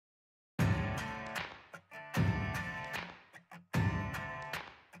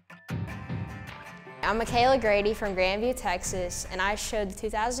I'm Michaela Grady from Grandview, Texas, and I showed the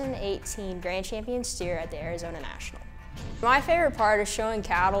 2018 Grand Champion steer at the Arizona National. My favorite part of showing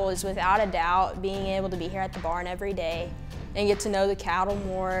cattle is without a doubt being able to be here at the barn every day and get to know the cattle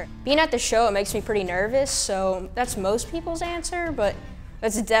more. Being at the show, it makes me pretty nervous, so that's most people's answer, but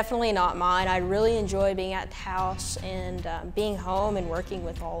that's definitely not mine. I really enjoy being at the house and being home and working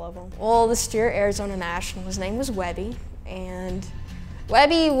with all of them. Well, the steer at Arizona National, his name was Webby, and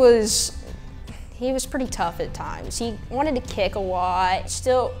Webby was pretty tough at times. He wanted to kick a lot.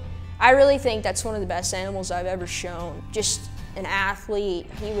 Still, I really think that's one of the best animals I've ever shown. Just an athlete.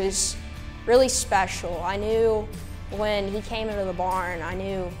 He was really special. I knew when he came into the barn, I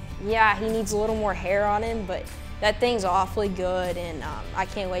knew, yeah, he needs a little more hair on him, but that thing's awfully good, and I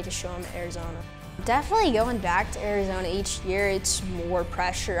can't wait to show him at Arizona. Definitely going back to Arizona each year, it's more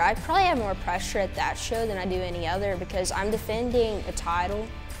pressure. I probably have more pressure at that show than I do any other because I'm defending a title,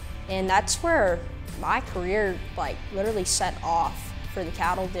 and that's where my career literally set off for the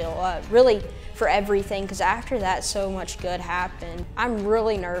cattle deal, really for everything, because after that so much good happened. I'm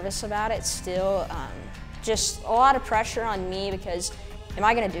really nervous about it still. Just a lot of pressure on me because am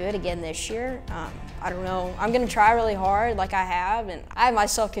I gonna do it again this year? I don't know. I'm gonna try really hard like I have, and I have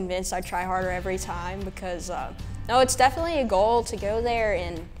myself convinced I try harder every time because no, it's definitely a goal to go there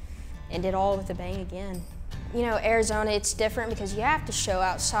and end it all with a bang again. You know, Arizona, it's different because you have to show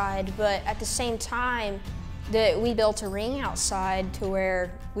outside, but at the same time, we built a ring outside to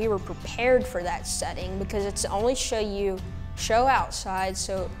where we were prepared for that setting because it's the only show you show outside,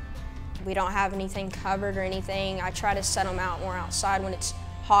 so we don't have anything covered or anything. I try to set them out more outside when it's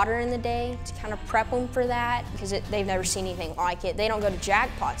hotter in the day to kind of prep them for that because they've never seen anything like it. They don't go to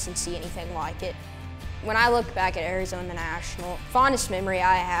jackpots and see anything like it. When I look back at Arizona National, fondest memory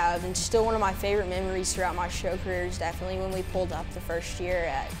I have, and still one of my favorite memories throughout my show career, is definitely when we pulled up the first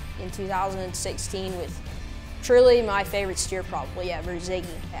year in 2016 with truly my favorite steer probably ever, Ziggy.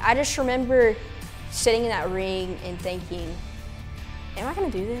 I just remember sitting in that ring and thinking, am I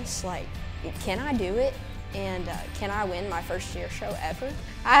gonna do this? Can I do it? And can I win my first year show ever?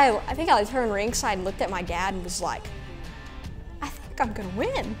 I think I turned ringside and looked at my dad and was like, I think I'm gonna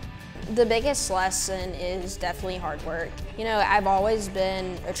win. The biggest lesson is definitely hard work. You know, I've always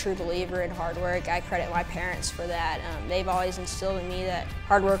been a true believer in hard work. I credit my parents for that. They've always instilled in me that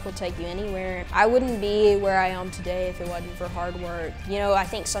hard work will take you anywhere. I wouldn't be where I am today if it wasn't for hard work. You know, I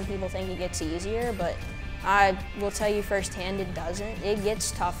think some people think it gets easier, but I will tell you firsthand it doesn't. It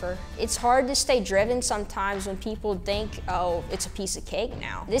gets tougher. It's hard to stay driven sometimes when people think, oh, it's a piece of cake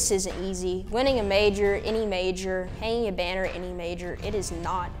now. This isn't easy. Winning a major, any major, hanging a banner at any major, it is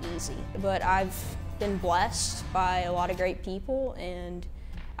not easy. But I've been blessed by a lot of great people, and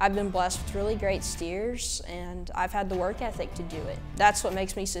I've been blessed with really great steers, and I've had the work ethic to do it. That's what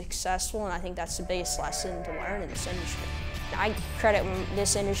makes me successful, and I think that's the biggest lesson to learn in this industry. I credit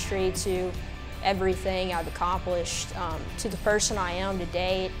this industry to everything I've accomplished, to the person I am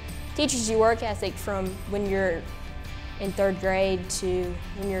today. It teaches you work ethic from when you're in 3rd grade to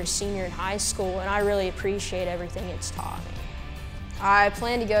when you're a senior in high school, and I really appreciate everything it's taught me. I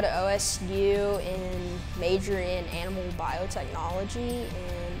plan to go to OSU and major in animal biotechnology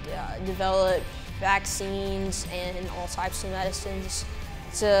and develop vaccines and all types of medicines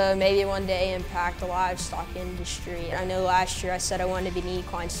to maybe one day impact the livestock industry. I know last year I said I wanted to be an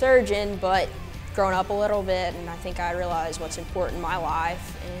equine surgeon, but grown up a little bit, and I think I realized what's important in my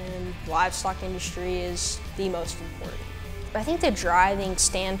life, and livestock industry is the most important. I think the driving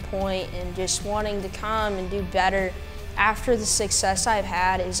standpoint and just wanting to come and do better after the success I've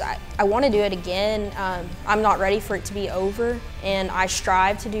had is I want to do it again. I'm not ready for it to be over, and I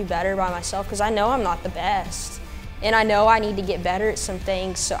strive to do better by myself because I know I'm not the best, and I know I need to get better at some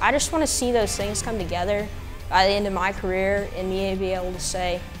things. So I just want to see those things come together by the end of my career and me be able to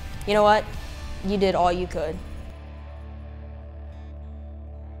say, you know what? You did all you could.